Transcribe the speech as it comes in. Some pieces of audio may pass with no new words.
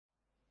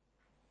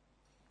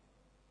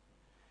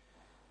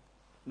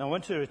Now I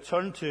want to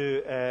return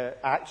to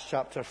Acts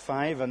chapter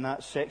 5 and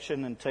that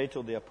section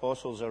entitled The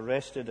Apostles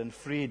Arrested and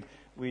Freed.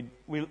 We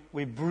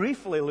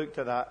briefly looked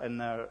at that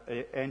in our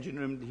engine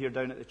room here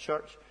down at the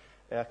church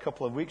a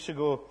couple of weeks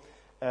ago,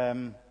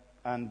 and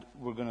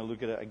we're going to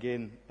look at it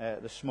again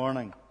this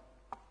morning.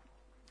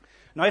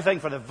 Now I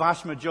think for the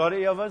vast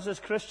majority of us as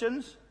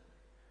Christians,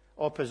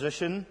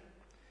 opposition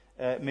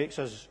makes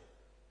us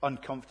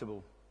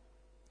uncomfortable.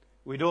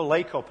 We don't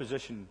like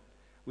opposition.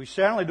 We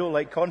certainly don't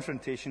like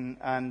confrontation,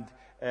 and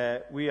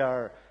we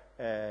are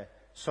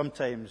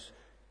sometimes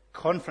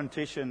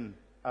confrontation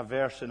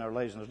averse in our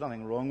lives, and there's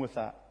nothing wrong with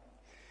that.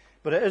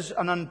 But it is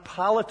an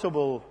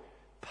unpalatable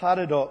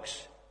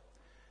paradox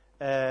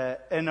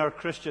in our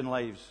Christian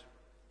lives.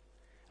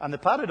 And the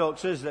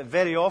paradox is that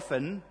very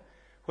often,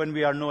 when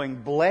we are knowing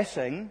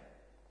blessing,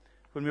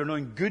 when we are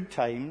knowing good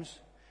times,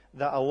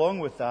 that along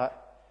with that,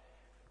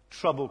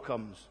 trouble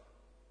comes.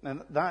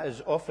 And that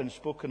is often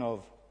spoken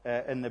of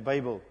in the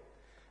Bible.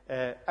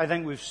 I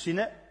think we've seen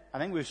it. I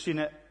think we've seen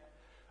it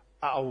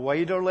at a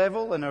wider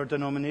level in our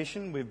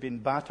denomination. We've been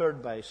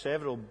battered by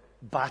several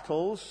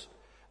battles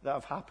that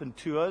have happened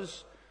to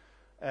us,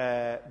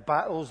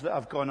 battles that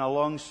have gone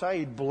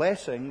alongside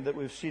blessing that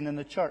we've seen in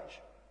the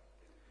church.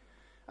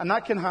 And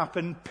that can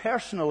happen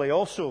personally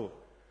also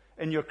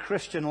in your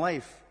Christian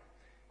life.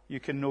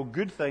 You can know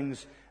good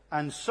things,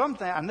 and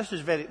sometimes, and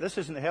this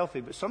isn't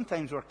healthy, but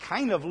sometimes we're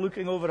kind of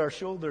looking over our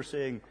shoulder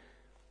saying,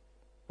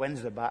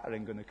 when's the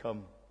battering going to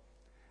come?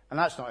 And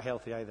that's not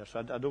healthy either, so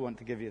I don't want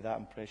to give you that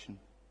impression.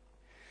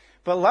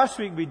 But last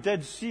week we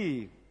did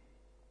see,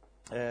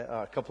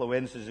 a couple of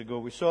Wednesdays ago,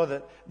 we saw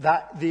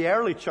that the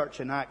early church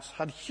in Acts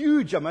had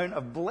huge amount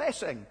of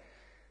blessing.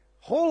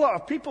 A whole lot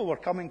of people were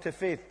coming to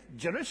faith.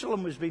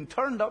 Jerusalem was being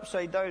turned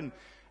upside down.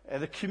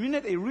 The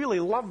community really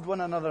loved one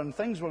another, and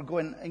things were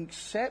going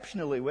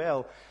exceptionally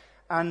well.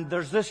 And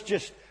there's this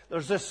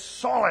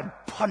solid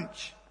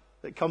punch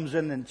that comes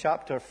in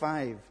chapter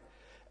 5.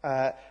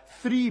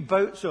 3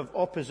 bouts of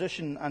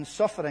opposition and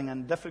suffering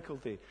and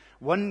difficulty.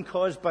 One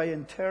caused by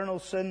internal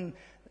sin,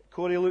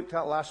 Corey looked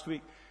at last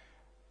week.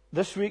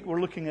 This week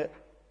we're looking at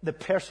the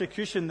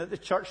persecution that the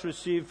church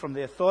received from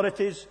the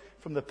authorities,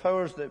 from the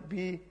powers that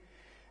be.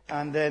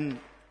 And then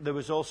there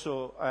was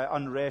also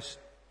unrest.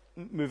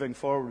 Moving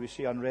forward, we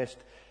see unrest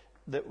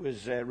that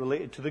was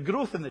related to the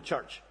growth in the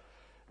church.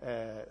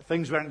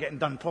 Things weren't getting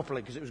done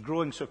properly because it was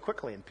growing so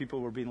quickly and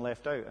people were being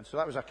left out. And so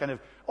that was a kind of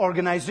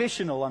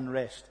organizational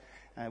unrest.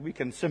 We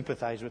can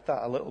sympathize with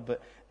that a little bit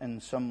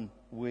in some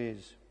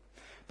ways.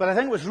 But I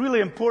think what's really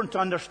important to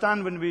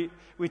understand when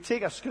we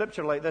take a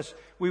scripture like this,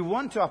 we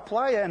want to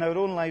apply it in our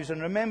own lives and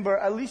remember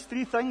at least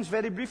 3 things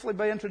very briefly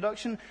by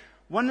introduction.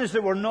 One is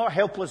that we're not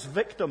helpless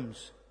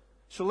victims.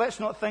 So let's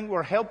not think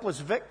we're helpless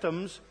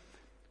victims,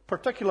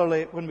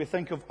 particularly when we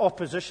think of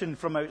opposition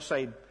from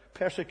outside,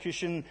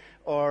 persecution,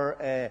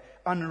 or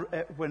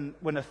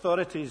when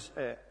authorities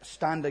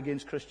stand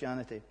against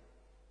Christianity.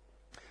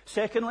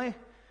 Secondly,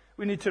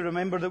 we need to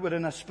remember that we're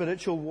in a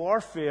spiritual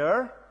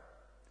warfare,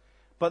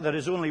 but there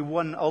is only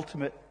one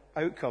ultimate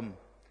outcome.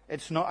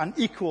 It's not an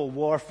equal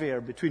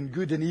warfare between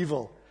good and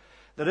evil.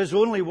 There is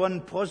only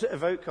one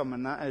positive outcome,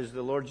 and that is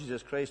the Lord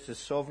Jesus Christ is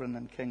sovereign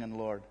and King and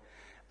Lord.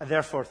 And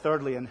therefore,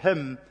 thirdly, in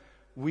Him,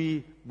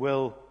 we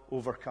will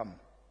overcome.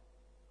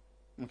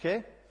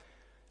 Okay?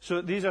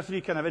 So these are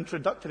 3 kind of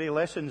introductory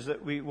lessons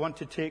that we want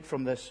to take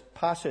from this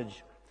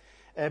passage.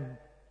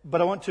 But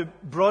I want to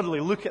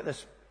broadly look at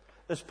this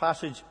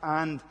passage,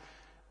 and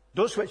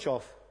don't switch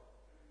off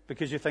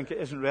because you think it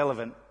isn't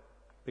relevant,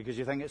 because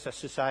you think it's a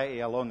society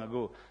a long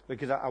ago,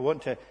 because I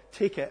want to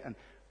take it and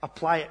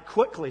apply it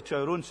quickly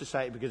to our own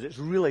society because it's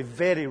really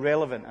very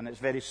relevant and it's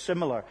very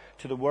similar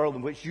to the world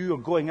in which you are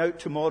going out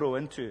tomorrow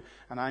into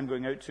and I'm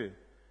going out to.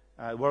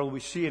 The world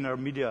we see in our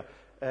media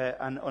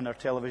and on our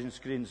television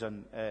screens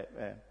and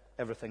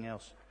everything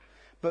else.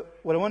 But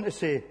what I want to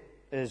say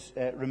is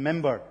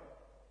remember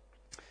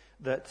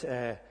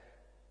that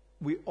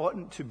we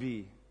oughtn't to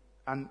be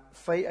and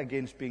fight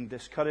against being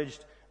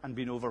discouraged and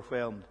being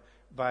overwhelmed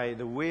by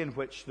the way in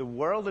which the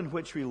world in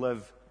which we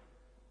live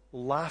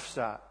laughs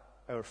at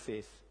our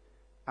faith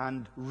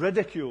and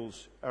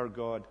ridicules our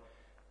God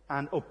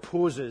and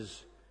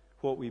opposes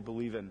what we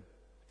believe in.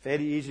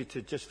 Very easy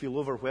to just feel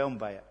overwhelmed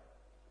by it.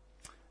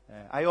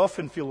 I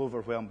often feel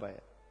overwhelmed by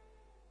it.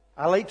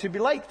 I like to be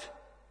liked.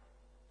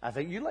 I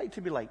think you like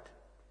to be liked.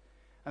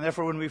 And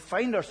therefore, when we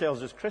find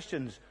ourselves as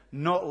Christians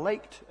not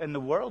liked in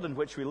the world in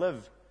which we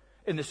live,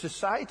 in the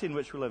society in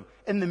which we live,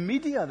 in the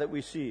media that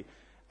we see,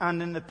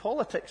 and in the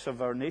politics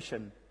of our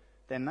nation,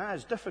 then that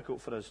is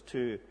difficult for us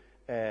to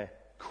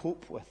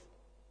cope with.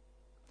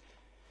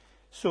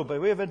 So, by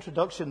way of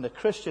introduction, the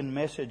Christian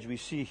message we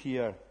see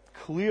here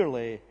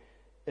clearly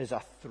is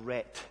a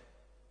threat.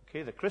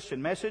 Okay, the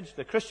Christian message,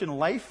 the Christian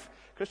life,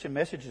 Christian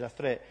message is a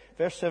threat.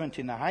 Verse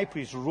 17, the high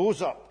priest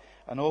rose up,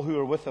 and all who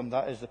were with him,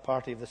 that is the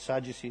party of the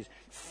Sadducees,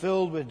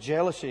 filled with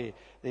jealousy,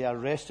 they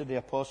arrested the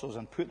apostles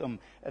and put them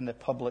in the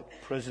public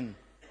prison.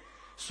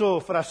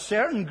 So, for a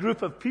certain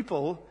group of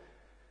people,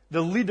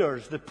 the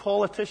leaders, the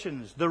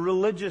politicians, the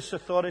religious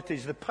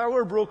authorities, the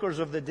power brokers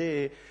of the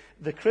day,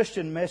 the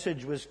Christian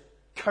message was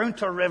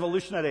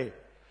counter-revolutionary.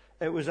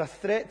 It was a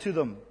threat to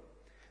them.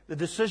 The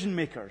decision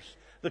makers,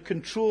 the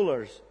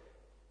controllers,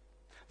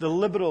 the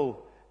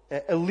liberal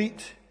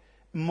elite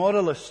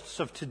moralists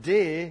of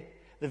today,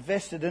 the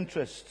vested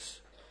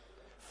interests,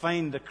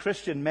 find the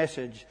Christian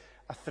message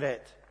a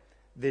threat.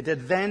 They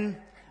did then,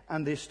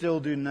 and they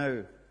still do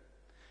now.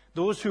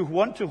 Those who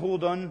want to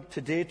hold on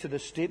today to the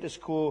status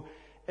quo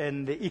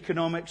in the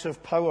economics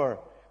of power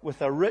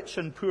with a rich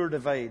and poor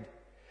divide,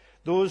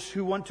 those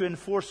who want to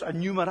enforce a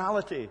new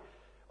morality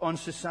on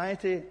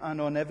society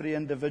and on every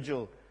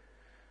individual,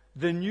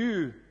 the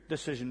new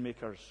decision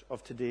makers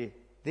of today,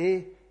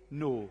 they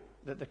know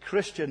that the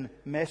Christian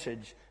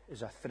message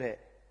is a threat,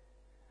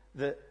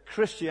 that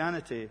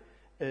Christianity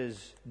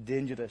is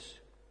dangerous.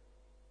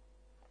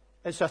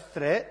 It's a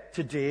threat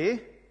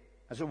today,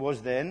 as it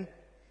was then,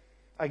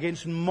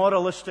 against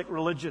moralistic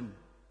religion.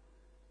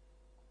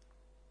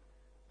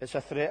 It's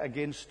a threat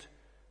against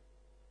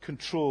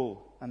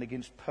control and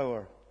against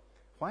power.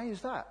 Why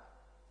is that?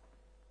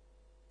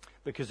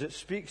 Because it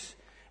speaks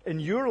in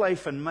your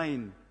life and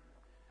mine,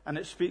 and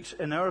it speaks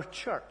in our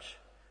church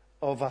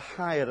of a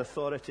higher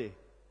authority.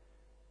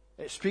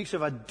 It speaks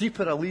of a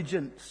deeper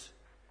allegiance.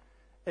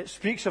 It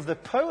speaks of the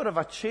power of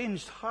a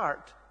changed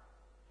heart,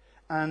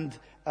 and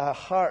a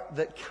heart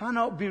that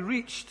cannot be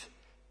reached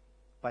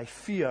by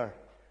fear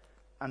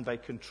and by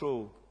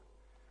control.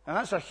 And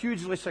that's a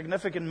hugely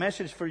significant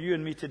message for you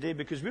and me today,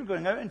 because we're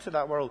going out into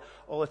that world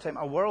all the time,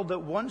 a world that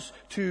wants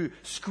to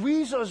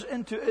squeeze us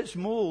into its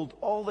mold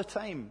all the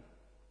time.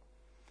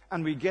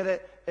 And we get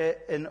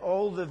it in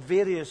all the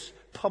various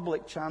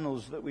public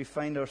channels that we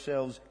find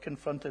ourselves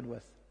confronted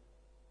with.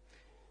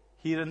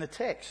 Here in the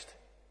text,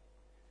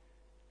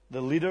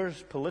 the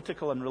leaders,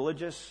 political and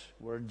religious,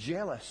 were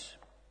jealous.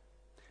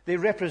 They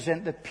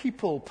represent the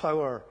people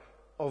power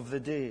of the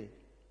day,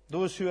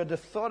 those who had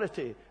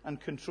authority and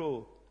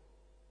control.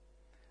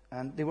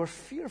 And they were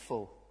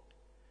fearful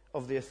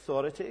of the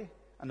authority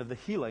and of the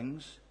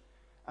healings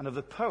and of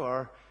the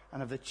power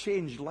and of the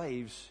changed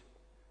lives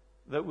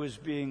that was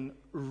being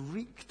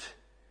wreaked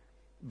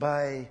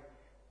by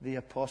the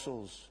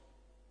apostles.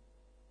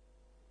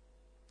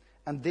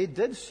 And they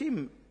did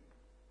seem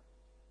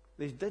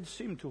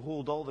to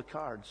hold all the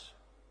cards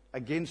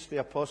against the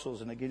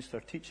apostles and against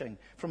their teaching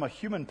from a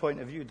human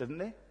point of view, didn't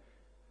they?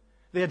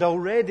 They had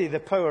already the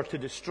power to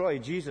destroy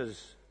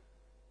Jesus.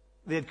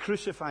 They had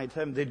crucified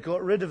him. They'd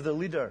got rid of the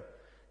leader.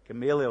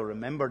 Gamaliel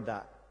remembered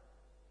that.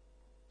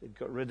 They'd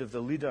got rid of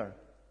the leader.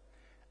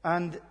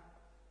 And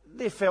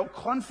they felt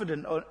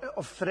confident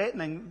of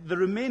threatening the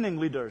remaining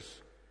leaders.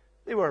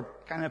 They were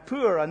kind of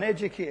poor,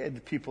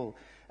 uneducated people.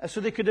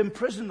 So they could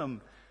imprison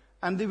them.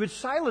 And they would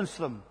silence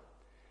them.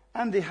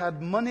 And they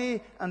had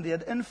money, and they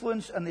had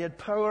influence, and they had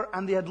power,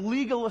 and they had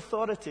legal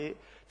authority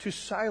to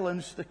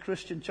silence the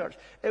Christian church.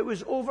 It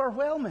was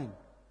overwhelming.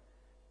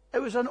 It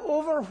was an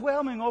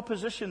overwhelming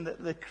opposition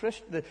that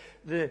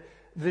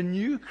the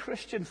new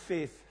Christian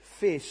faith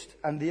faced,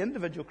 and the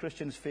individual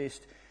Christians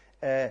faced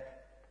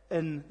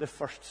in the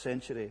first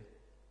century.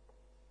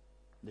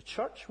 The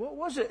church, what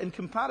was it in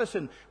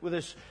comparison with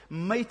this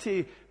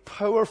mighty,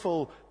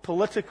 powerful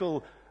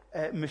political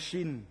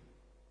machine,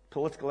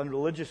 political and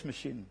religious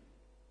machine?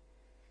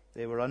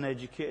 They were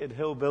uneducated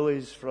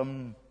hillbillies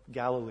from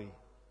Galilee.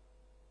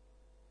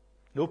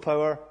 No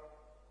power,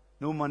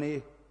 no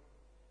money,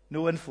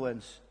 no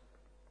influence.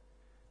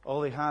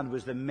 All they had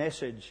was the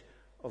message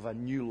of a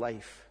new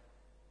life.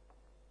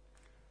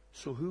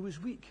 So who was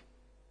weak?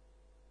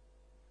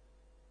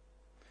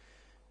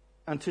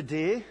 And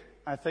today,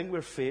 I think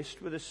we're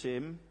faced with the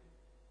same,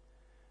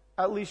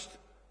 at least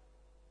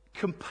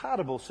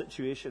comparable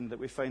situation that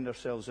we find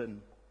ourselves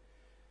in.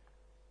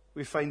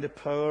 We find the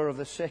power of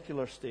the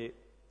secular state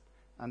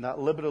and that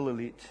liberal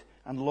elite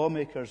and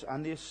lawmakers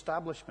and the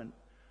establishment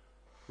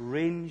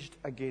ranged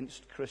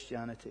against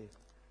Christianity.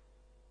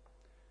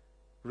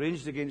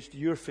 Ranged against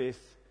your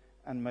faith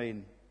and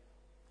mine,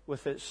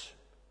 with its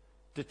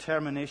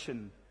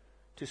determination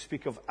to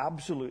speak of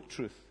absolute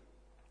truth.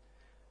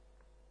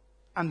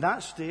 And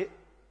that state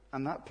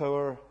and that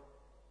power,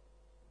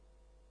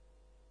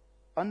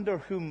 under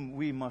whom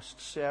we must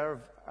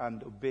serve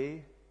and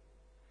obey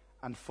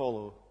and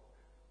follow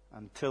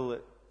until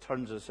it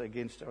turns us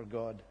against our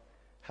God,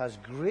 has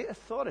great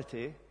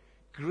authority,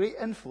 great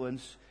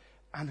influence,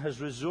 and has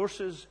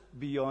resources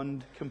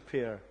beyond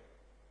compare.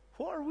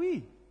 What are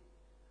we?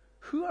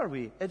 Who are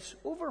we? It's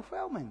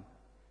overwhelming.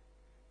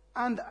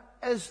 And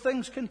as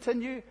things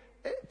continue,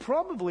 it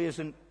probably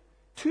isn't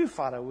too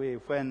far away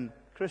when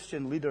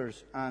Christian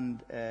leaders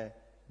and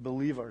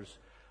believers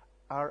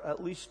are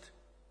at least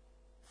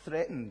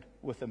threatened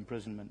with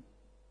imprisonment.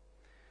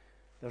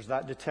 There's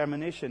that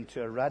determination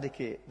to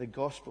eradicate the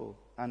gospel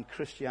and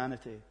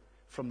Christianity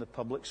from the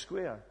public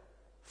square,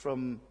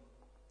 from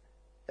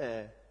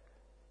the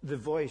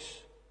voice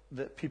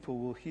that people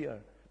will hear,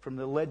 from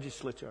the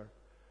legislature,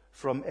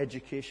 from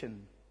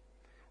education.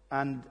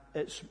 And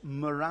its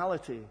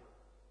morality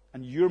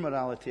and your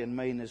morality and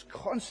mine is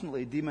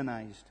constantly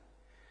demonized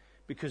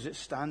because it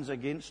stands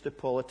against the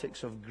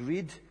politics of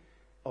greed,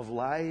 of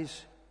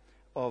lies,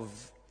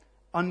 of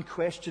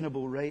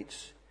unquestionable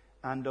rights,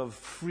 and of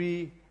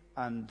free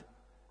and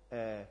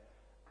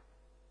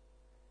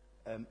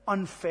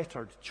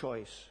unfettered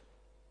choice.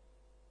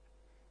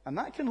 And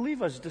that can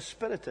leave us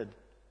dispirited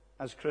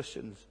as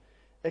Christians.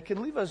 It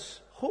can leave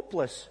us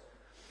hopeless.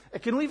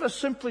 It can leave us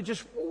simply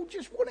just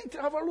wanting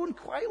to have our own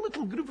quiet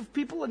little group of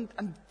people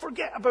and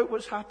forget about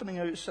what's happening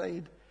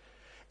outside.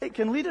 It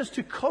can lead us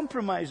to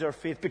compromise our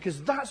faith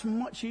because that's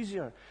much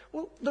easier.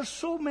 Well, there's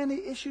so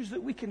many issues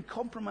that we can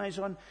compromise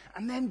on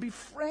and then be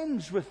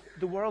friends with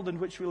the world in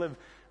which we live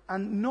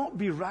and not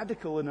be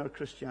radical in our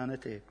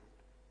Christianity.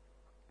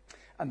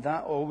 And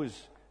that always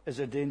is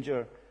a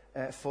danger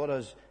for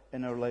us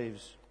in our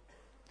lives.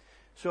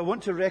 So I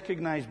want to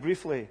recognize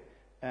briefly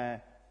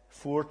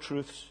 4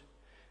 truths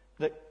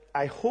that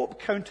I hope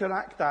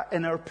counteract that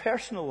in our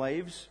personal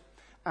lives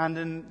and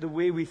in the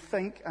way we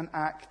think and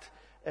act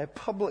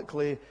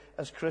publicly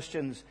as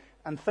Christians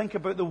and think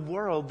about the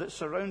world that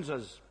surrounds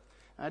us.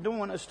 I don't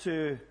want us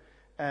to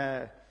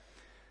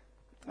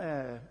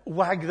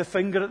wag the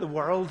finger at the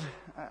world.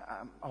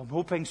 I'm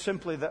hoping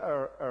simply that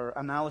our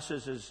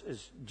analysis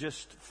is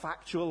just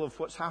factual of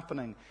what's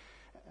happening.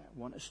 I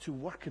want us to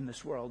work in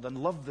this world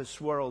and love this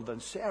world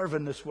and serve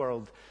in this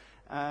world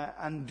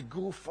and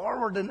go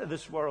forward into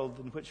this world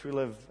in which we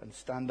live and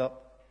stand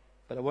up.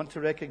 But I want to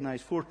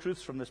recognize 4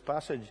 truths from this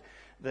passage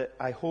that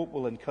I hope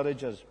will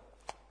encourage us.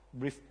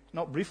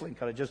 Not briefly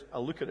encourage us,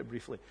 I'll look at it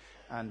briefly.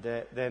 And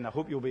then I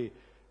hope you'll be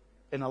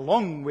in a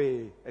long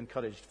way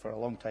encouraged for a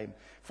long time.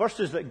 First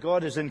is that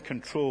God is in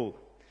control.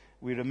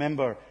 We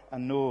remember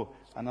and know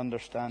and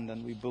understand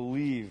and we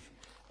believe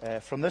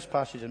from this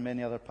passage and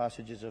many other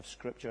passages of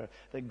Scripture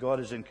that God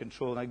is in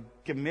control. Now,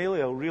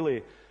 Gamaliel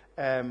really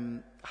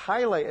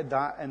highlighted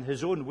that in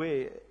his own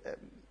way.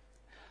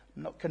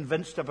 I'm not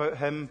convinced about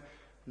him.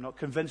 I'm not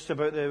convinced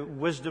about the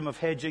wisdom of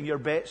hedging your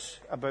bets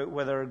about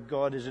whether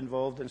God is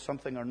involved in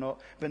something or not.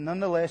 But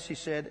nonetheless, he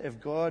said,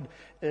 if God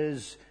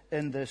is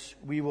in this,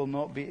 we will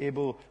not be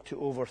able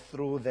to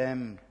overthrow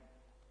them.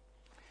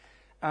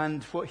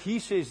 And what he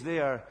says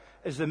there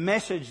is the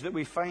message that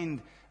we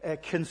find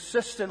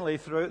consistently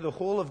throughout the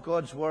whole of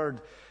God's Word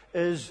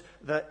is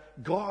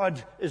that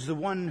God is the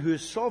one who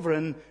is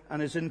sovereign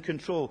and is in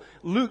control.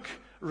 Luke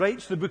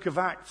writes the book of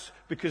Acts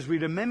because we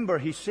remember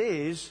he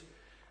says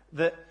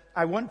that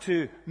I want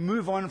to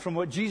move on from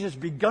what Jesus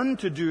begun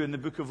to do in the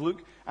book of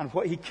Luke and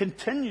what he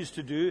continues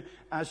to do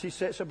as he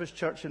sets up his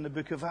church in the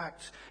book of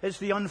Acts. It's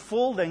the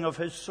unfolding of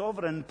his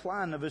sovereign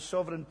plan, of his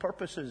sovereign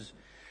purposes.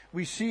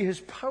 We see his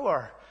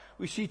power.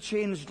 We see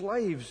changed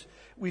lives.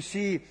 We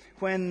see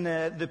when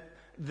the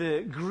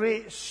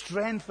great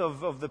strength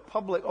of the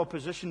public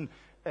opposition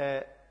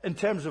in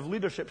terms of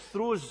leadership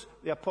throws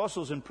the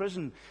apostles in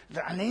prison,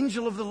 that an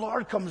angel of the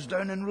Lord comes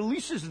down and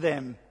releases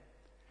them.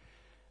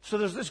 So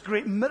there's this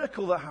great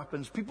miracle that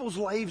happens. People's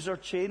lives are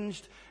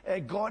changed.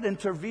 God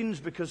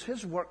intervenes because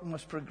his work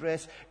must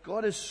progress.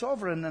 God is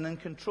sovereign and in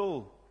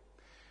control.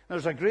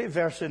 There's a great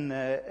verse in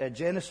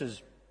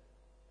Genesis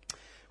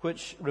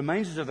which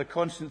reminds us of the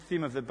constant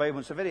theme of the Bible.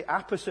 It's a very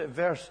apposite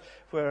verse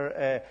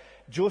where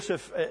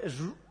Joseph is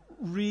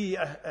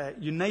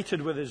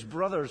reunited with his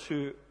brothers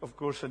who, of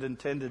course, had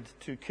intended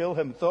to kill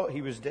him, thought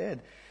he was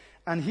dead.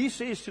 And he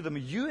says to them,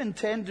 you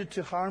intended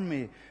to harm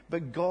me,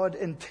 but God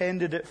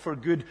intended it for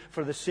good,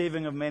 for the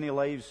saving of many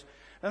lives.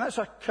 And that's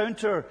a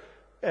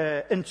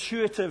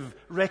counter-intuitive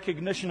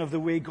recognition of the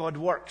way God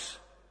works.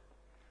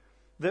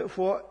 That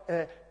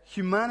what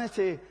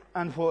humanity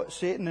and what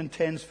Satan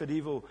intends for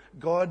evil,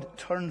 God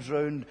turns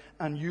round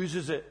and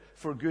uses it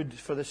for good,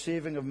 for the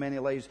saving of many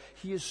lives.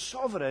 He is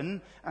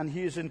sovereign and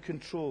he is in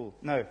control.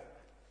 Now,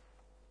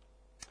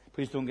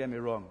 please don't get me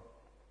wrong.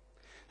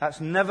 That's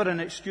never an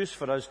excuse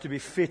for us to be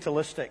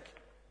fatalistic.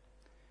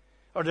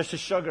 Or just to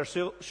shrug our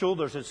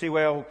shoulders and say,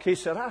 well, que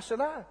sera,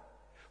 sera.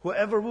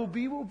 Whatever will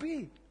be, will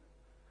be.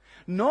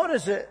 Nor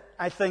is it,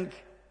 I think,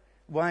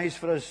 wise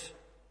for us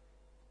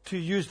to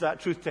use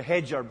that truth to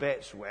hedge our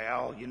bets.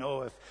 Well,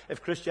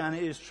 if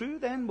Christianity is true,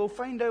 then we'll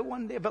find out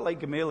one day, a bit like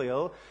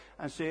Gamaliel,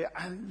 and say,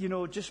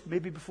 just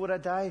maybe before I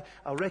die,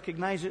 I'll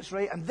recognize it's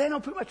right, and then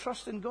I'll put my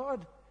trust in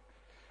God.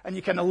 And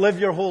you kind of live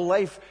your whole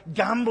life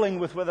gambling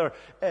with whether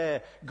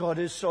God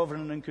is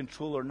sovereign and in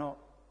control or not.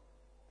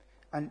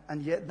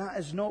 And yet that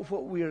is not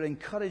what we are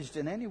encouraged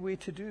in any way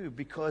to do,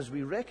 because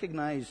we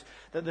recognize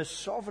that the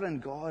sovereign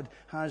God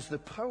has the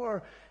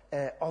power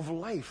of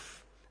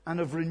life and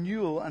of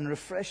renewal and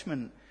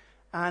refreshment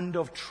and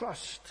of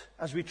trust.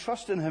 As we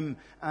trust in him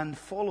and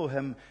follow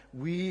him,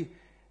 we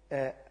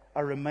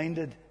are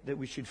reminded that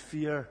we should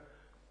fear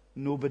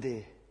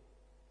nobody.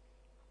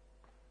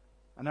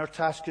 And our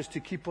task is to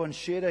keep on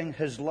sharing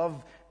his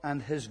love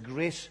and his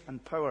grace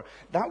and power.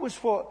 That was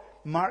what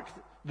marked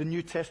the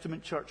New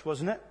Testament church,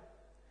 wasn't it?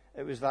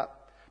 It was that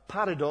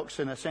paradox,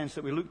 in a sense,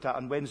 that we looked at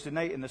on Wednesday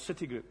night in the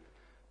city group.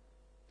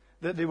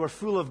 That they were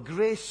full of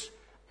grace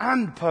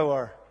and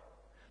power.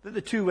 That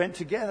the two went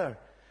together.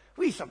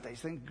 We sometimes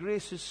think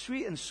grace is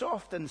sweet and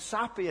soft and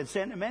sappy and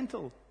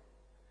sentimental.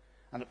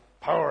 And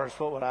power is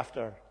what we're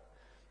after.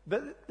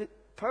 But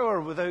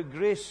power without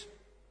grace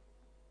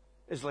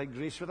is like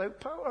grace without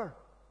power.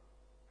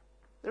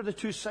 They're the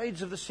two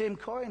sides of the same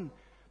coin.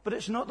 But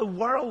it's not the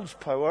world's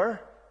power.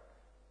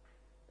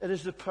 It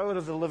is the power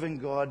of the living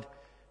God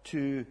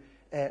to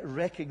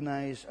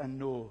recognize and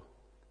know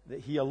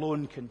that He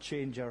alone can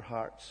change our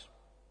hearts.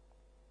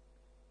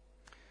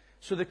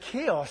 So the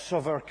chaos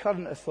of our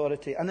current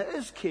authority, and it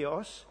is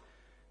chaos,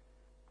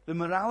 the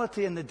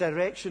morality and the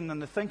direction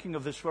and the thinking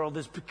of this world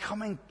is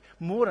becoming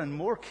more and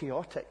more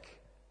chaotic.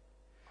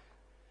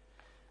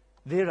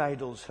 Their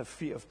idols have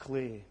feet of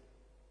clay.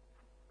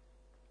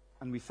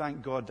 And we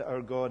thank God that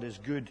our God is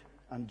good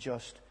and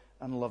just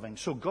and loving.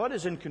 So God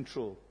is in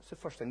control. That's the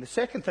first thing. The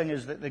second thing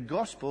is that the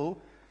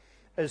gospel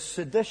is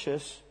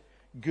seditious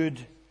good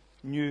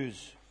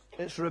news.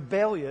 It's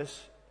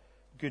rebellious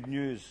good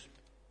news.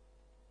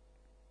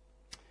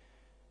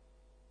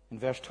 In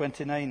verse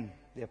 29,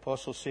 the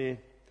apostles say,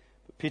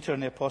 but Peter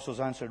and the apostles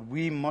answered,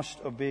 we must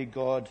obey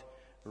God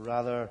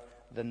rather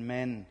than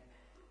men.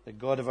 The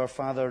God of our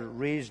father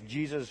raised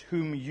Jesus,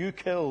 whom you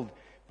killed,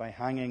 by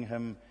hanging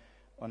him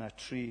on a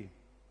tree.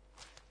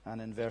 And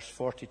in verse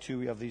 42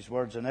 we have these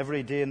words, and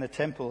every day in the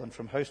temple and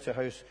from house to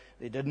house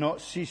they did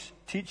not cease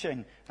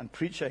teaching and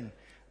preaching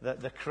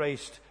that the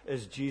Christ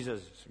is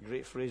Jesus. It's a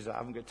great phrase. I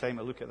haven't got time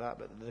to look at that,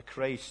 but the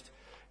Christ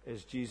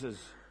is Jesus.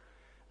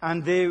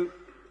 And they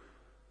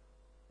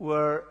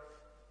were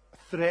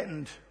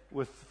threatened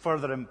with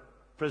further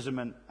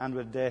imprisonment and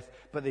with death,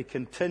 but they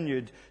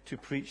continued to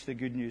preach the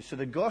good news. So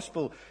the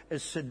gospel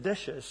is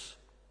seditious,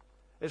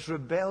 it's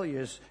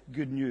rebellious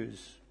good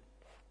news.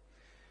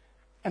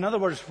 In other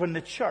words, when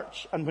the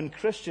church and when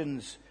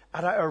Christians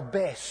are at our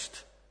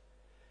best,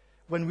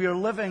 when we are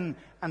living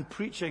and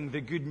preaching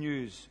the good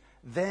news,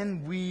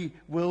 then we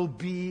will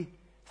be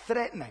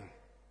threatening.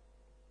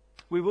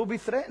 We will be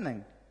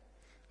threatening.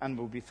 And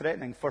we'll be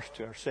threatening first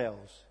to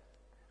ourselves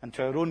and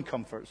to our own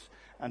comforts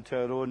and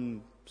to our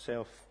own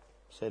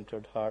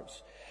self-centered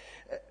hearts.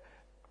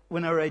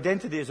 When our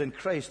identity is in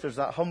Christ, there's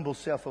that humble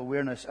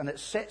self-awareness, and it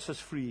sets us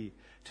free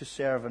to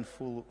serve and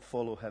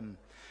follow Him.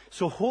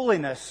 So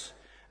holiness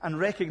and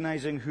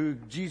recognizing who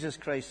Jesus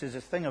Christ is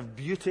a thing of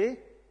beauty.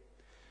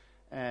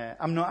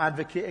 I'm not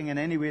advocating in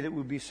any way that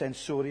would be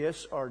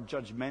censorious or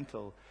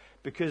judgmental,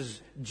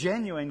 because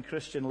genuine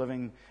Christian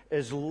living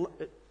is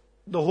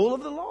the whole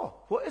of the law.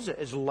 What is it?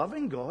 It's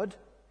loving God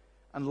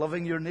and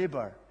loving your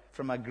neighbor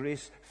from a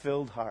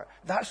grace-filled heart.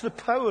 That's the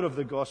power of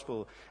the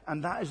gospel,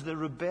 and that is the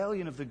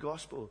rebellion of the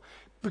gospel.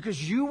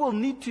 Because you will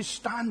need to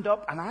stand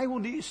up, and I will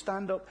need to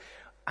stand up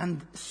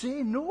and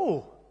say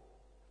no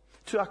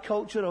to a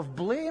culture of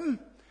blame,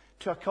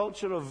 to a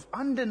culture of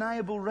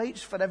undeniable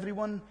rights for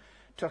everyone,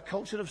 to a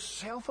culture of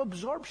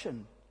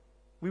self-absorption.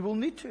 We will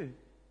need to.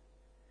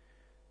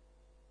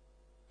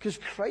 Because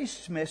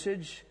Christ's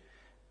message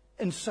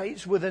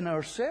incites within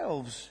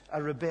ourselves a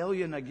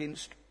rebellion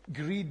against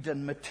greed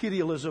and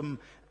materialism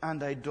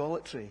and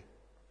idolatry.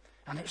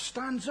 And it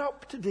stands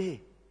up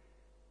today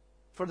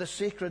for the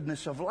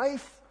sacredness of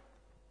life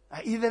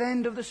at either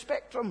end of the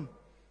spectrum.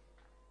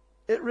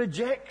 It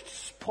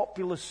rejects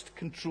populist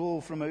control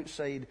from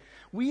outside.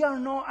 We are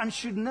not and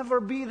should never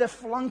be the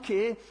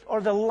flunky or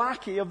the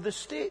lackey of the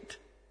state.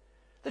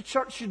 The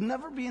church should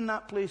never be in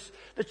that place.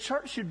 The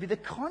church should be the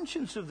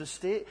conscience of the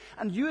state,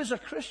 and you as a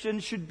Christian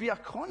should be a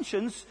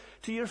conscience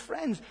to your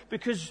friends,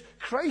 because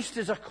Christ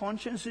is a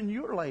conscience in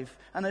your life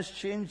and has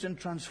changed and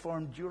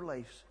transformed your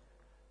lives.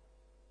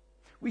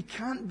 We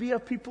can't be a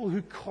people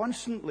who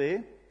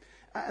constantly,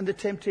 and the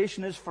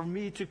temptation is for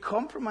me to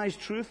compromise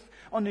truth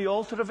on the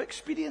altar of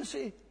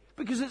expediency,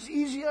 because it's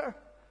easier,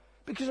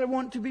 because I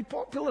want to be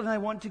popular and I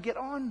want to get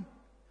on.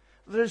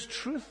 There's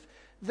truth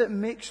that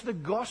makes the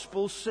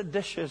gospel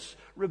seditious,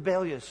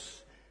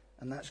 rebellious,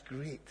 and that's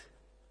great.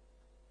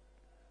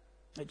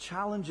 It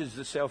challenges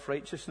the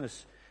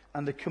self-righteousness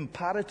and the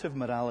comparative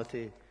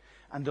morality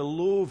and the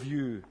low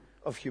view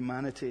of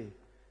humanity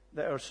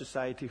that our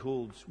society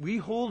holds. We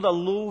hold a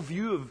low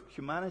view of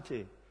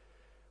humanity.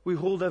 We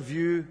hold a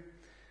view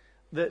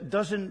that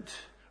doesn't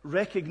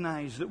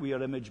recognize that we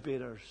are image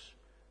bearers.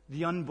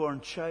 The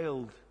unborn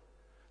child,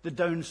 the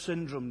Down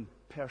syndrome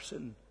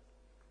person,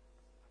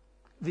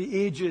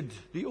 the aged,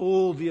 the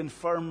old, the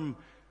infirm,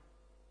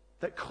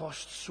 that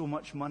costs so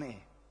much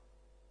money.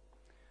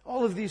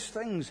 All of these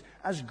things,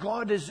 as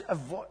God is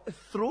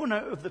thrown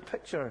out of the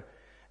picture,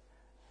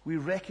 we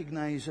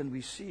recognize and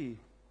we see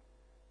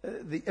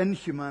the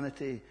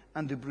inhumanity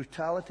and the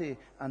brutality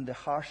and the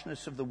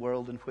harshness of the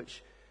world in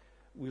which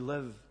we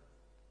live.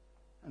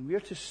 And we are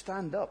to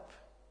stand up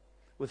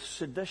with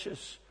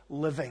seditious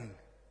living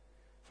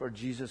for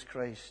Jesus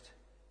Christ.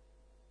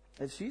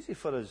 It's easy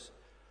for us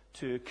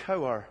to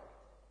cower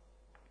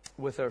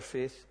with our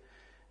faith.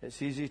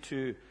 It's easy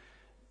to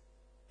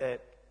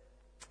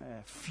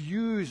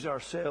fuse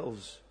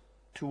ourselves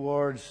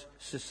towards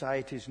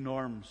society's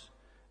norms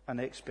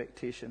and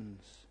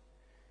expectations.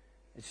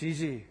 It's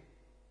easy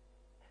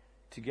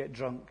to get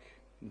drunk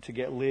and to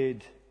get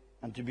laid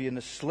and to be in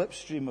the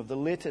slipstream of the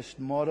latest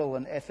moral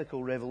and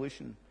ethical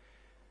revolution.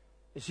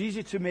 It's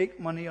easy to make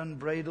money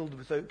unbridled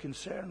without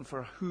concern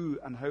for who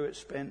and how it's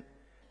spent,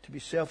 to be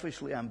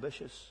selfishly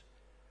ambitious,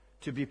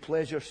 to be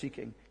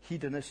pleasure-seeking,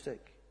 hedonistic.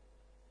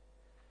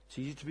 It's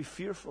easy to be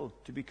fearful,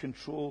 to be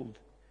controlled,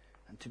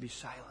 and to be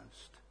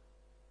silenced.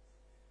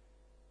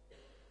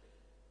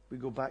 We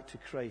go back to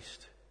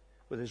Christ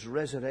with his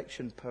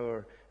resurrection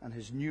power and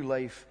his new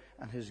life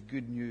and his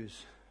good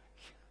news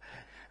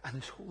and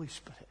his Holy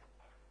Spirit.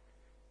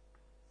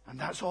 And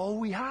that's all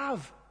we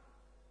have.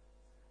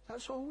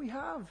 That's all we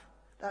have.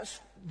 That's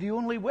the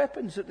only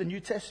weapons that the New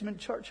Testament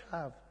church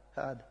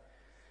had.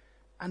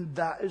 And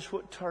that is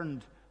what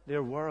turned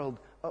their world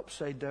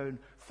upside down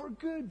for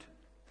good,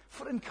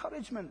 for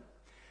encouragement.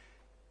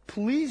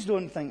 Please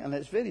don't think, and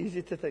it's very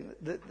easy to think,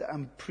 that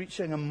I'm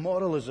preaching a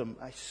moralism.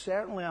 I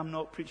certainly am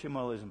not preaching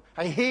moralism.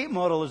 I hate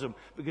moralism,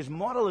 because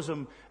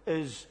moralism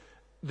is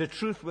the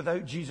truth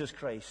without Jesus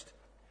Christ.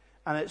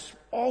 And it's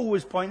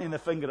always pointing the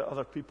finger at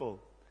other people.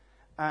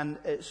 And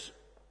it's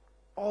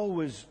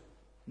always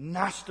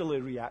nastily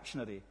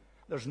reactionary.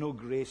 There's no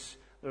grace,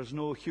 there's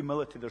no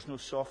humility, there's no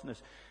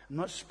softness. I'm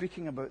not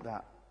speaking about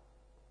that.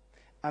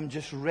 I'm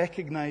just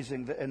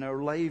recognizing that in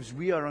our lives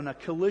we are on a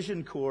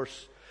collision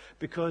course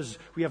because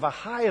we have a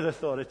higher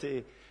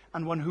authority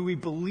and one who we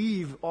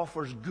believe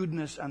offers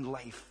goodness and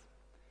life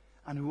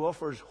and who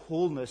offers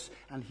wholeness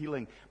and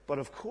healing. But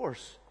of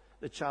course,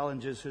 the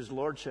challenge is his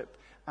lordship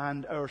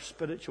and our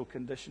spiritual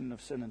condition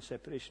of sin and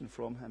separation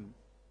from him.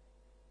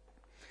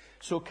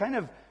 So kind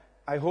of,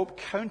 I hope,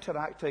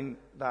 counteracting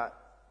that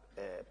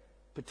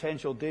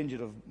potential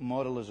danger of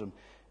moralism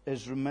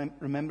is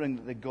remembering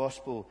that the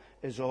gospel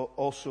is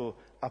also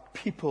a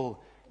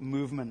people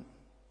movement.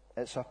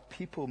 It's a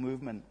people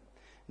movement.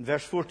 In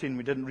verse 14,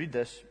 we didn't read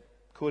this.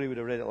 Corey would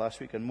have read it last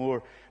week. And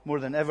more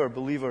than ever,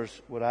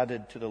 believers were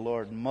added to the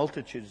Lord,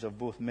 multitudes of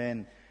both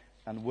men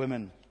and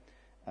women.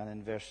 And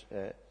in verse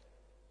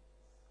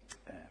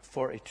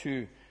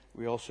 42,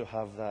 we also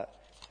have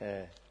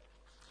that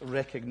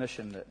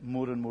recognition that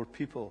more and more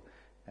people,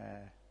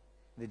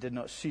 they did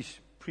not cease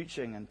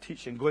preaching and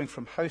teaching, going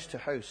from house to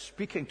house,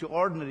 speaking to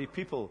ordinary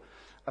people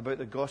about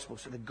the gospel.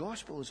 So the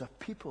gospel is a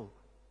people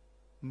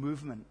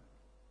movement.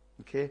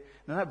 Okay?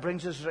 Now that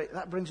brings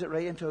it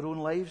right into our own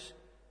lives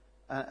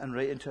and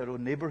right into our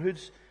own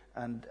neighborhoods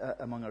and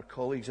among our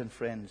colleagues and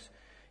friends.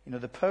 You know,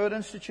 the power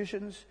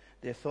institutions,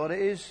 the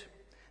authorities,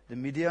 the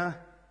media,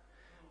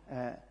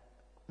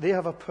 they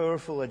have a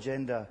powerful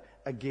agenda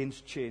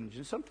against change.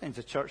 And sometimes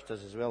the church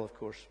does as well, of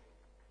course.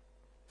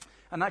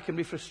 And that can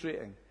be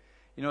frustrating.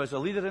 You know, as a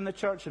leader in the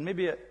church, and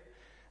maybe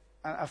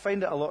I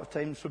find it a lot of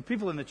times when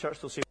people in the church,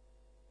 they'll say,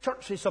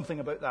 church say something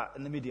about that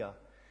in the media.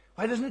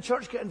 Why doesn't the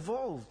church get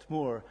involved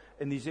more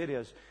in these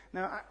areas?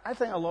 Now, I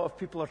think a lot of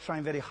people are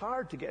trying very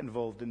hard to get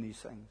involved in these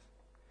things.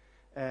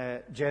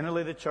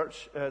 Generally, the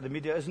church, the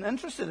media isn't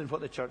interested in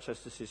what the church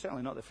has to say,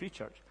 certainly not the Free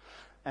Church,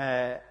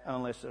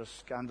 unless there's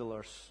scandal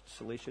or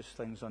salacious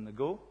things on the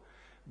go.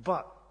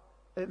 But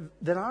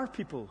there are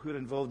people who are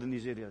involved in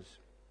these areas,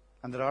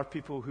 and there are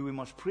people who we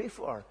must pray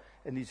for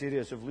in these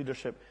areas of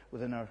leadership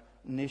within our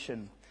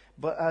nation.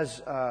 But as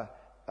a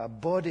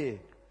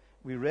body,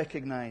 we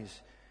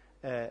recognize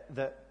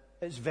that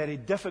it's very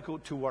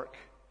difficult to work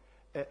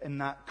in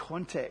that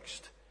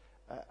context,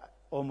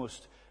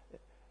 almost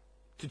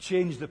to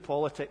change the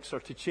politics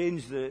or to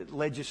change the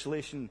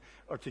legislation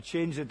or to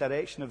change the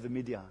direction of the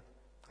media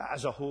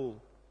as a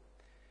whole.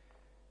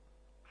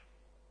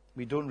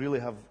 We don't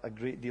really have a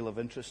great deal of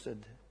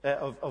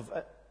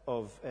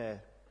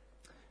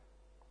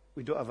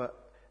we don't have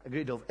a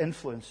great deal of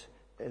influence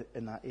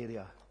in that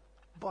area.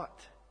 But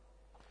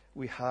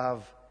we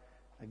have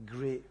a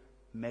great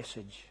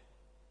message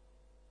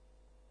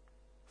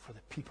for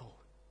the people.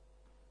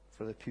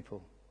 For the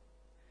people.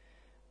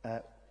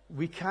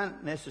 We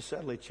can't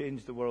necessarily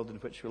change the world in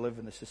which we live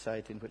and the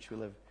society in which we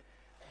live.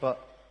 But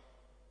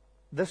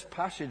this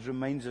passage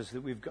reminds us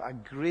that we've got a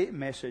great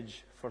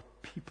message for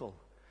people,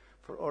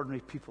 for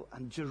ordinary people.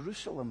 And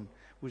Jerusalem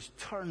was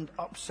turned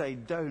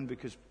upside down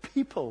because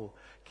people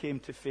came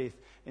to faith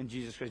in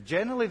Jesus Christ.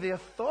 Generally, the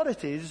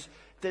authorities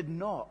did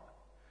not.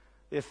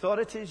 The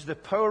authorities, the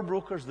power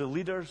brokers, the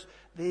leaders,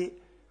 they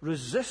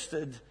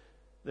resisted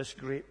this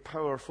great,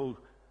 powerful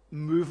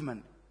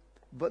movement.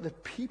 But the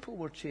people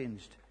were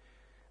changed.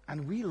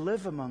 And we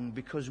live among,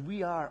 because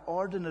we are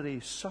ordinary,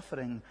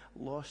 suffering,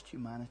 lost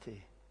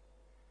humanity.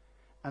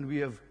 And we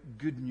have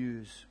good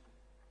news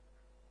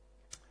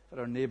for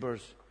our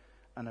neighbours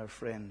and our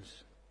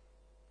friends.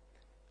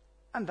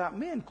 And that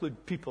may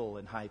include people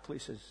in high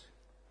places.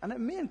 And it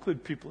may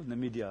include people in the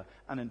media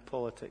and in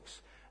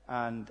politics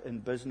and in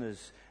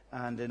business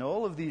and in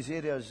all of these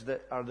areas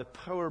that are the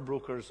power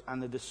brokers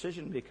and the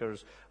decision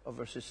makers of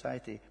our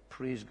society.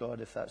 Praise God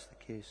if that's the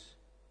case.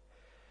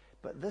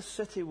 But this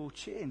city will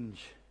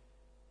change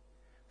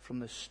from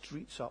the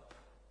streets up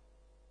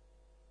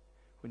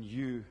when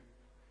you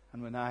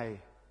and when I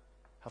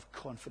have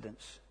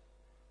confidence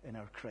in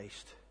our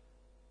Christ.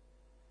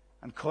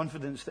 And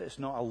confidence that it's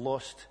not a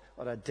lost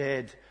or a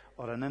dead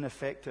or an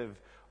ineffective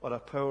or a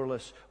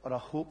powerless or a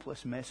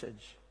hopeless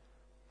message.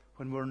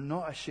 When we're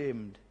not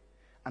ashamed,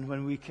 and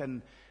when we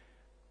can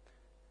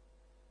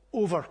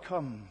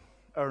overcome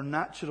our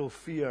natural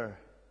fear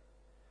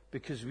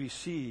because we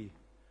see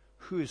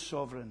who is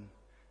sovereign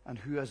and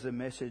who has the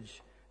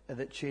message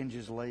that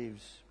changes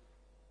lives.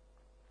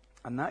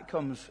 And that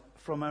comes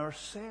from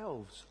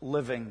ourselves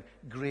living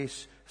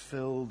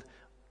grace-filled,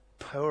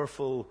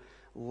 powerful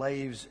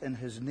lives in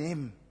His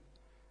name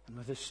and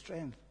with His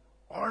strength.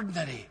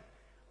 Ordinary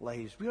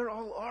lives. We are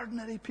all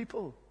ordinary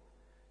people.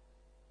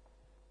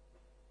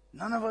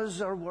 None of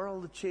us are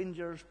world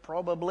changers,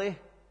 probably.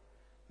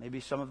 Maybe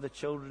some of the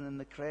children in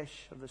the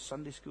creche or the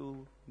Sunday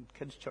school and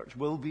kids' church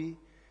will be.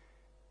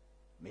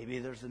 Maybe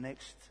there's the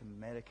next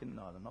American.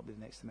 No, there'll not be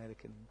the next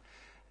American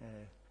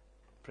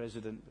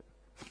president.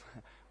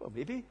 Well,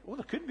 maybe. Oh,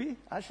 there could be.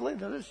 Actually,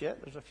 there is, yeah.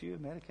 There's a few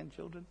American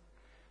children.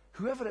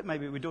 Whoever it might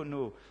be, we don't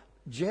know.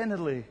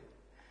 Generally,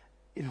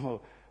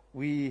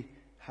 we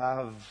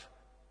have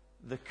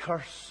the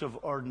curse of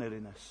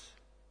ordinariness.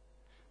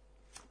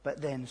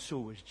 But then so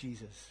was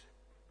Jesus.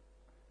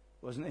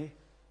 Wasn't He?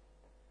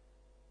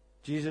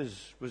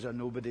 Jesus was a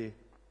nobody.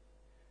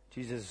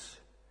 Jesus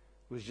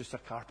was just a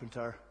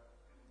carpenter.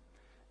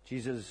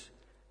 Jesus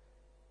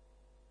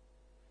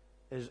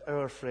is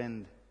our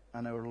friend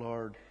and our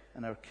Lord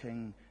and our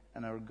King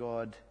and our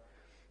God.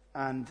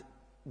 And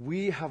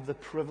we have the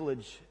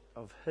privilege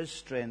of His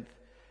strength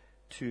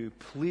to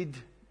plead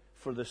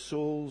for the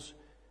souls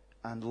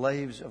and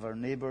lives of our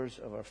neighbours,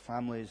 of our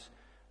families,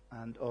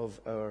 and of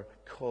our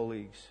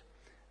colleagues.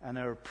 And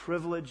our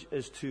privilege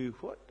is to,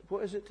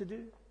 what is it to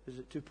do? Is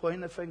it to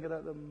point a finger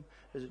at them?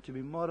 Is it to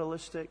be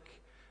moralistic?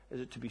 Is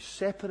it to be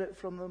separate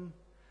from them?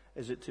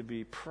 Is it to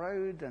be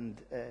proud and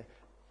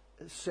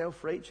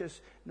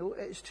self-righteous? No,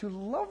 it's to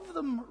love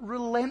them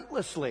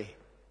relentlessly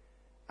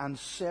and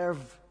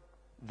serve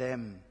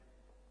them.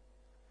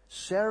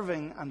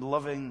 Serving and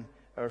loving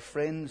our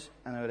friends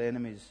and our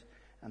enemies,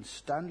 and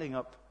standing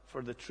up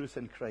for the truth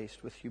in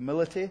Christ with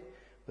humility,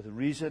 with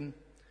reason,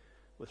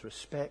 with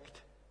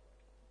respect,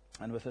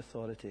 and with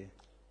authority.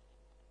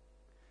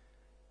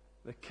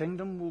 The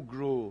kingdom will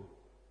grow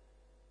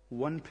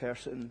one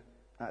person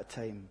at a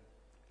time,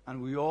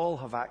 and we all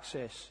have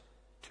access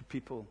to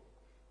people.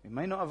 We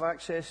might not have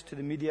access to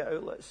the media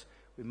outlets.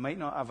 We might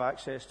not have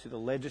access to the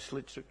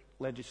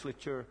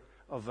legislature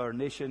of our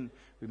nation.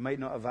 We might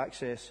not have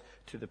access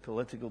to the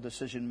political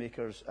decision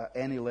makers at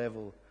any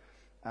level.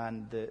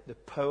 And the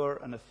power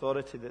and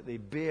authority that they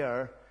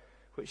bear,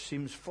 which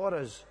seems for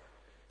us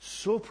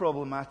so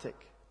problematic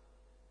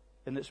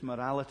in its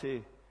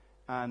morality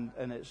and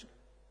in its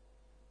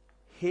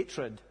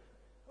hatred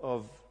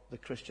of the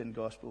Christian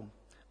gospel.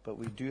 But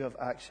we do have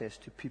access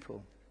to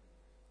people.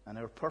 And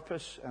our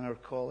purpose and our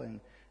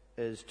calling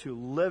is to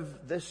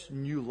live this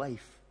new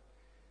life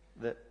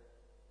that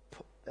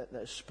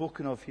is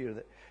spoken of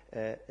here,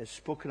 that is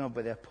spoken of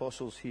by the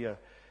apostles here.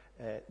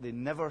 They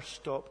never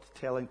stopped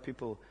telling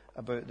people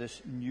about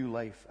this new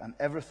life and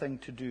everything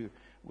to do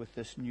with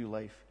this new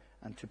life,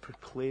 and to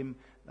proclaim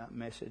that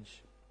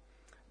message.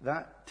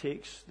 That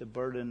takes the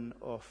burden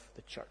off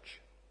the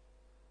church.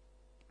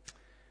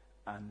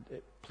 And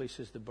it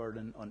places the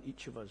burden on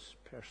each of us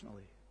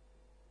personally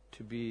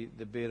to be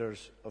the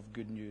bearers of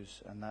good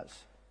news. And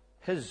that's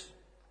His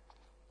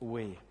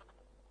way.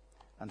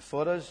 And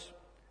for us,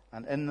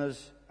 and in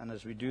us, and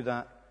as we do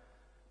that,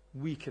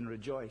 we can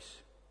rejoice.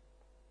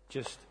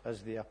 Just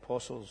as the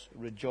apostles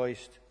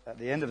rejoiced at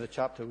the end of the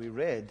chapter we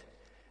read,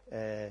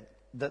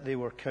 that they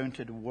were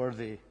counted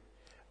worthy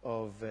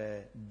of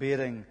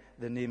bearing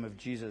the name of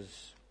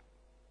Jesus,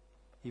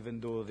 even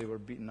though they were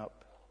beaten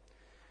up.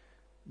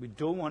 We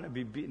don't want to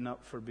be beaten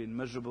up for being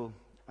miserable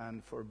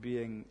and for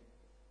being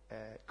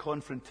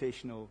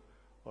confrontational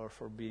or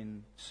for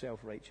being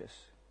self-righteous.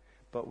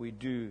 But we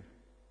do,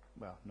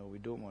 we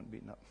don't want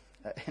beaten up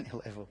at any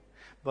level.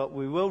 But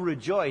we will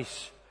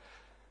rejoice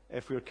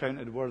if we're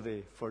counted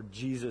worthy for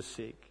Jesus'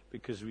 sake,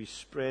 because we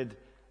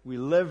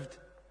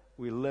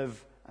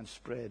live and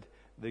spread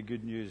the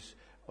good news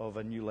of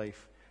a new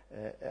life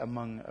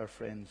among our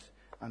friends.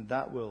 And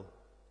that will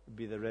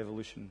be the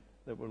revolution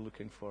that we're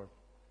looking for.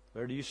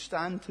 Where do you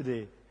stand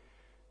today?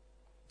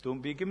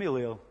 Don't be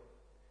Gamaliel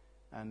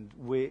and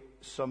wait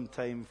some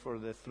time for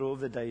the throw of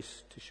the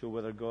dice to show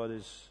whether God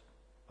is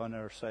on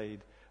our side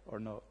or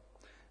not.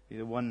 Be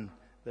the one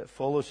that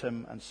follows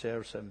Him and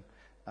serves Him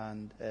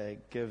and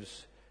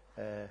gives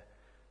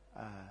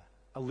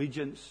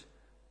allegiance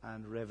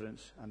and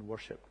reverence and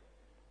worship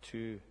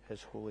to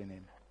His holy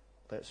name.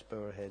 Let's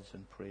bow our heads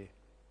and pray.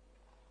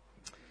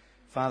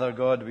 Father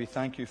God, we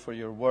thank You for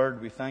Your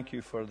word. We thank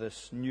You for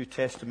this New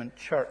Testament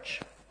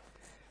church,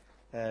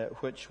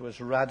 which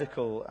was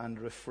radical and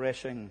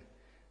refreshing,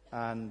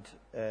 and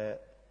a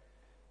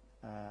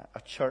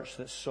church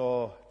that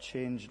saw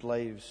changed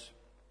lives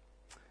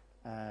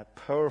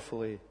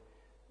powerfully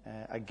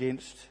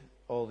against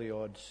all the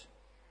odds.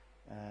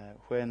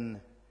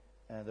 When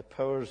the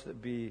powers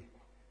that be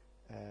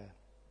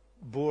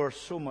bore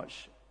so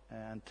much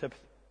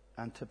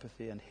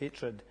antipathy and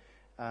hatred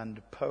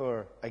and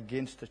power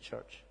against the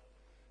church,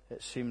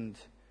 it seemed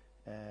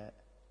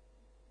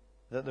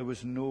that there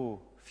was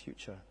no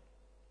future.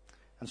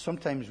 And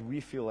sometimes we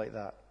feel like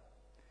that.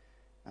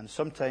 And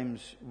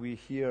sometimes we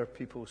hear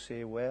people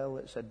say, well,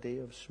 it's a day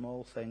of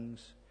small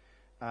things,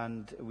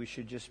 and we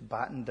should just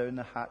batten down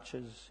the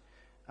hatches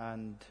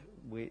and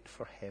wait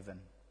for heaven.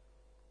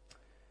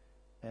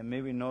 And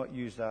may we not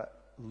use that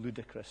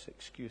ludicrous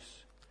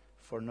excuse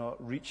for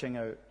not reaching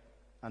out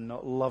and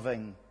not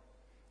loving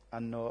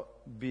and not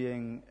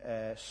being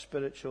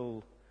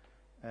spiritual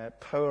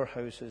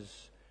powerhouses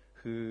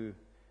who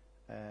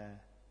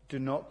do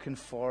not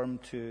conform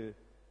to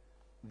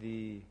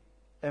the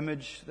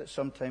image that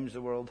sometimes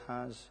the world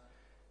has,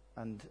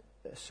 and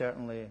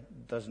certainly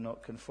does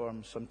not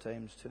conform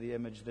sometimes to the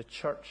image the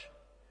church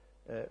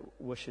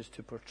wishes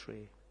to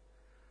portray.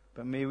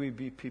 But may we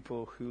be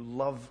people who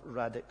love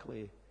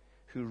radically,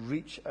 who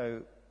reach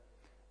out,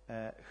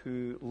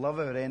 who love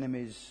our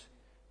enemies,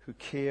 who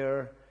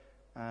care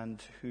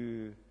and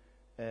who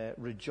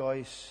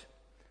rejoice,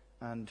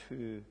 and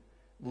who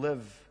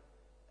live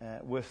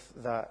with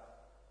that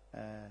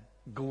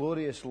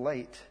glorious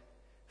light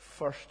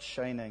first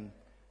shining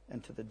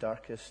into the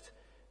darkest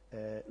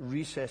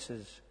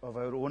recesses of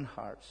our own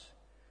hearts,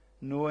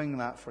 knowing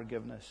that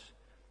forgiveness,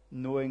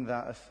 knowing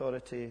that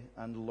authority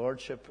and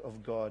lordship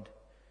of God,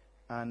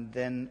 and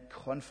then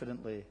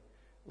confidently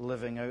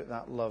living out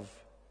that love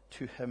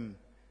to Him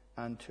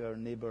and to our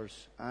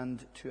neighbours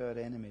and to our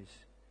enemies.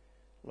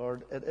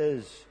 Lord, it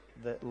is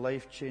the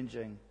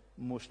life-changing,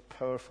 most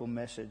powerful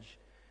message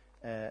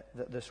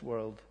that this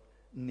world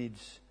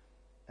needs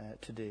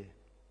today.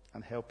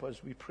 And help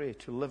us, we pray,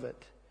 to live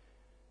it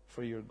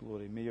for your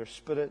glory. May your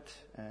Spirit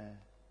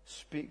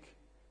speak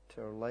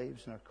to our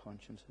lives and our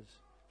consciences.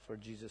 For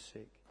Jesus'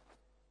 sake.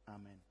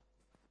 Amen.